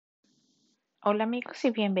Hola amigos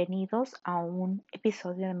y bienvenidos a un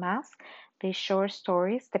episodio más de Short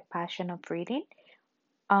Stories, The Passion of Reading.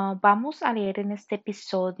 Vamos a leer en este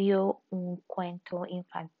episodio un cuento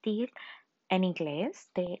infantil en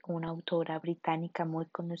inglés de una autora británica muy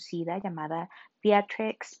conocida llamada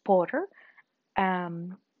Beatrix Potter,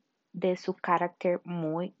 um, de su carácter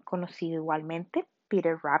muy conocido igualmente,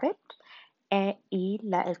 Peter Rabbit.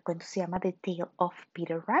 El cuento se llama The Tale of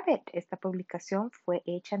Peter Rabbit. Esta publicación fue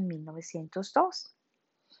hecha en 1902.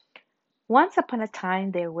 Once upon a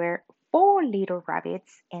time there were four little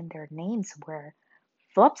rabbits, and their names were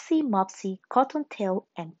Flopsy, Mopsy, Cottontail,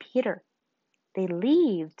 and Peter. They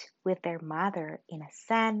lived with their mother in a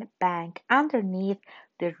sand bank underneath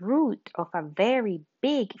the root of a very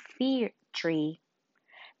big fir tree.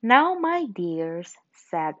 "Now, my dears,"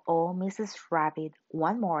 said old Mrs. Rabbit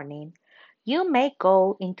one morning, "you may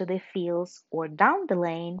go into the fields or down the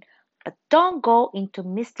lane, but don't go into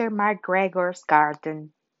Mr. McGregor's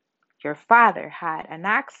garden. Your father had an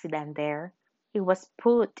accident there. He was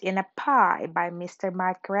put in a pie by Mr.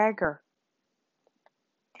 McGregor.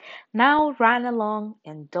 Now run along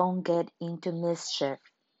and don't get into mischief.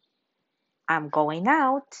 I'm going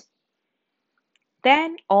out."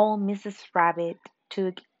 Then old Mrs. Rabbit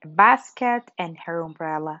took a basket and her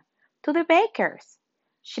umbrella to the baker's.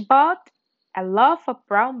 She bought a loaf of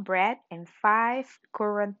brown bread and 5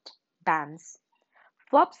 currant buns.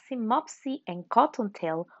 Flopsy, Mopsy, and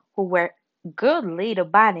Cottontail, who were good little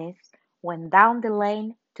bunnies, went down the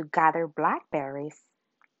lane to gather blackberries.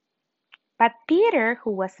 But Peter,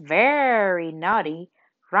 who was very naughty,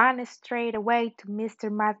 ran straight away to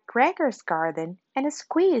Mr. McGregor's garden and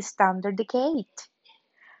squeezed under the gate.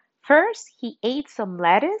 First he ate some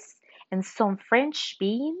lettuce and some French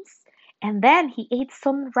beans, and then he ate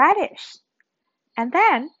some radish. And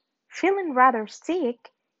then, feeling rather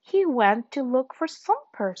sick, he went to look for some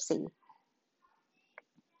Percy.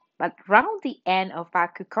 But round the end of a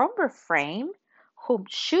cucumber frame, whom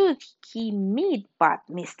should he meet but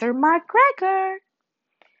Mr. McGregor?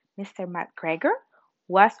 Mr. McGregor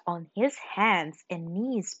was on his hands and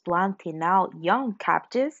knees planting out young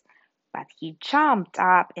cabbages, but he jumped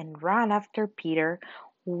up and ran after Peter,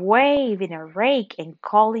 waving a rake and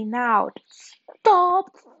calling out,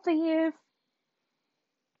 "Stop, thief!"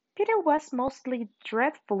 Peter was mostly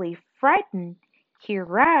dreadfully frightened. He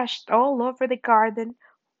rushed all over the garden,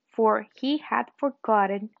 for he had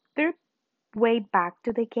forgotten the way back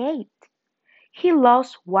to the gate. He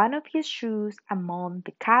lost one of his shoes among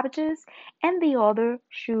the cabbages and the other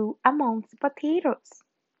shoe among the potatoes.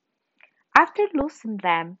 After losing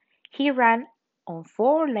them, he ran on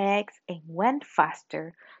 4 legs and went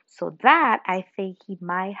faster, so that I think he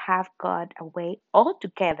might have got away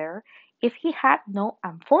altogether if he had not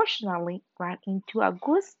unfortunately run into a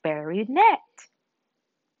gooseberry net,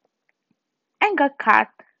 and got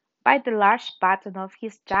caught by the large button of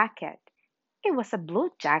his jacket. It was a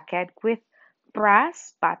blue jacket with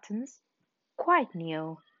brass buttons, quite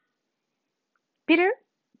new. Peter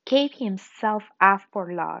gave himself up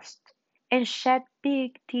for lost, and shed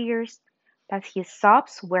big tears, but his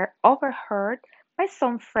sobs were overheard by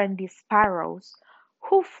some friendly sparrows,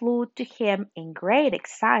 who flew to him in great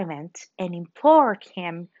excitement and implored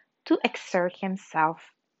him to exert himself.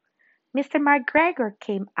 Mr. McGregor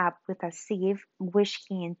came up with a sieve which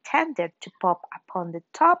he intended to pop upon the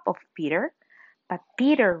top of Peter, but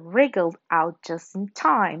Peter wriggled out just in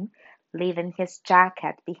time, leaving his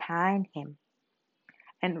jacket behind him,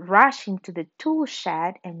 and rushed into the tool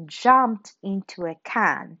shed and jumped into a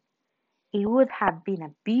can. It would have been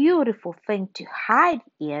a beautiful thing to hide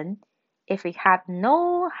in if it had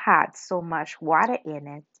not had so much water in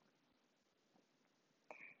it.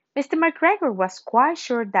 Mr. McGregor was quite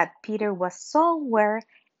sure that Peter was somewhere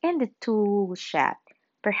in the tool shed,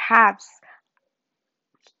 perhaps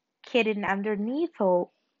hidden underneath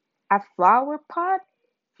a flower pot.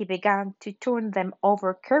 He began to turn them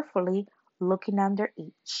over carefully, looking under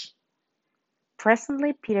each.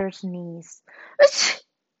 Presently Peter sneezed. "Ach!"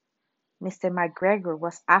 Mr. McGregor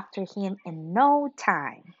was after him in no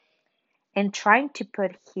time, and trying to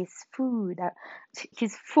put his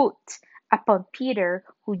foot upon Peter,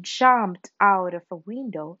 who jumped out of a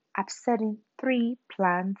window, upsetting 3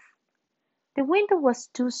 plants. The window was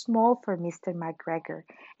too small for Mr. McGregor,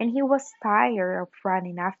 and he was tired of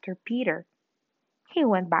running after Peter. He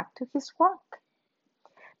went back to his work.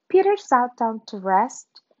 Peter sat down to rest.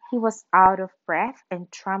 He was out of breath and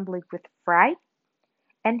trembling with fright,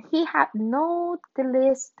 and he had not the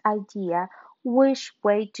least idea which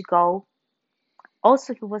way to go.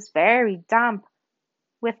 Also he was very damp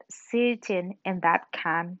with sitting in that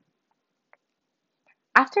can.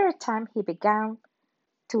 After a time he began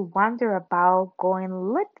to wander about, going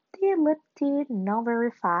lipty-lipty, not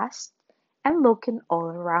very fast, and looking all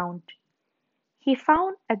around. He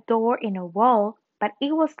found a door in a wall, but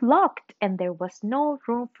it was locked and there was no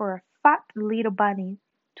room for a fat little bunny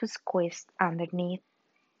to squeeze underneath.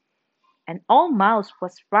 An old mouse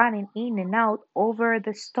was running in and out over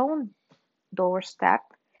the stone doorstep,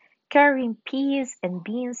 carrying peas and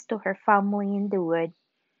beans to her family in the wood.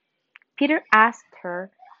 Peter asked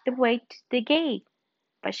her the way to the gate,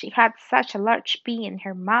 but she had such a large pea in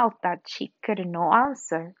her mouth that she couldn't no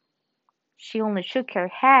answer. She only shook her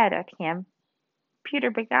head at him.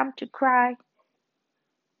 Peter began to cry.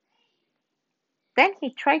 Then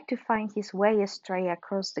he tried to find his way astray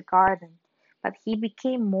across the garden, but he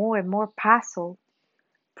became more and more puzzled.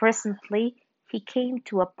 Presently he came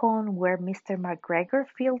to a pond where Mr. McGregor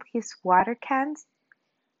filled his water cans.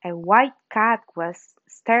 A white cat was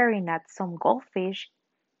staring at some goldfish.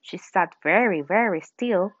 She sat very, very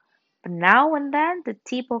still, but now and then the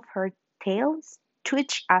tip of her tail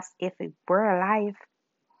twitched as if it were alive.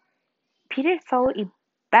 Peter thought it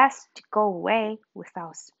best to go away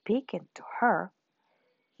without speaking to her.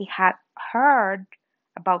 He had heard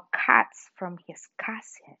about cats from his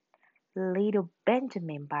cousin, little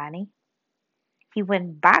Benjamin Bunny. He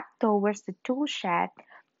went back towards the tool shed,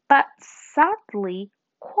 but suddenly,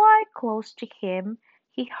 quite close to him,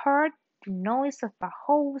 he heard the noise of a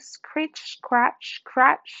hoe screech, scratch,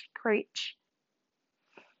 scratch, screech.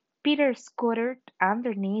 Peter scuttered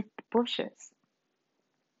underneath the bushes,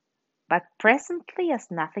 but presently,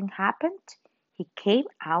 as nothing happened, he came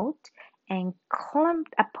out and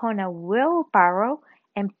climbed upon a wheelbarrow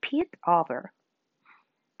and peeped over.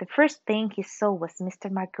 The first thing he saw was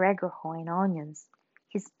Mr. McGregor hoeing onions.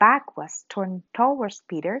 His back was turned towards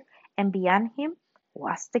Peter, and beyond him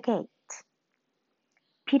was the gate.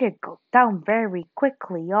 Peter got down very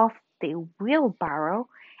quickly off the wheelbarrow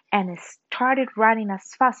and started running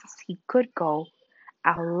as fast as he could go,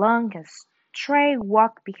 along a straight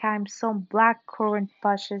walk behind some black currant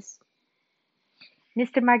bushes.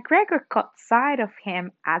 Mr. McGregor caught sight of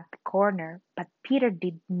him at the corner, but Peter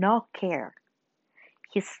did not care.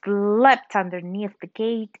 He slipped underneath the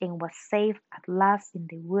gate and was safe at last in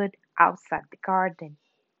the wood outside the garden.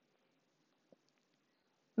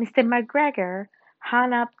 Mr. McGregor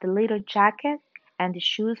hung up the little jacket and the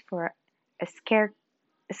shoes for a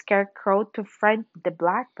scarecrow to frighten the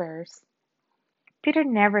blackbirds. Peter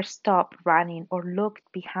never stopped running or looked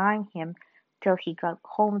behind him till he got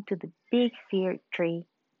home to the big fir tree.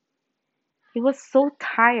 He was so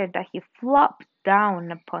tired that he flopped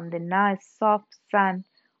down upon the nice soft sand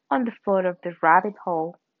on the floor of the rabbit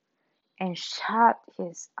hole and shut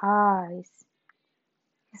his eyes.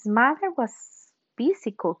 His mother was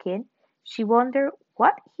busy cooking. She wondered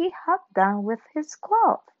what he had done with his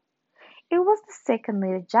cloth. It was the second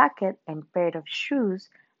little jacket and pair of shoes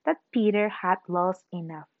that Peter had lost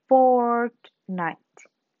in a fortnight.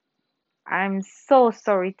 I'm so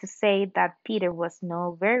sorry to say that Peter was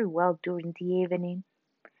not very well during the evening.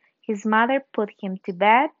 His mother put him to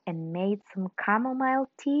bed and made some chamomile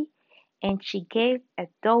tea, and she gave a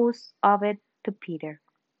dose of it to Peter.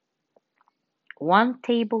 1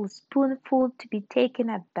 tablespoonful to be taken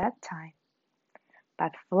at bedtime.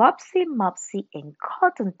 But Flopsy, Mopsy, and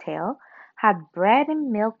Cottontail had bread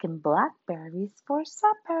and milk and blackberries for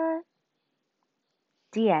supper.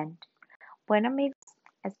 The end. Bueno amigos,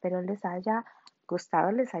 espero les haya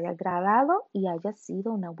gustado, les haya agradado y haya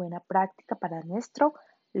sido una buena práctica para nuestro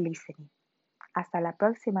listening. Hasta la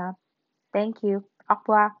próxima. Thank you. Au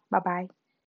revoir. Bye bye.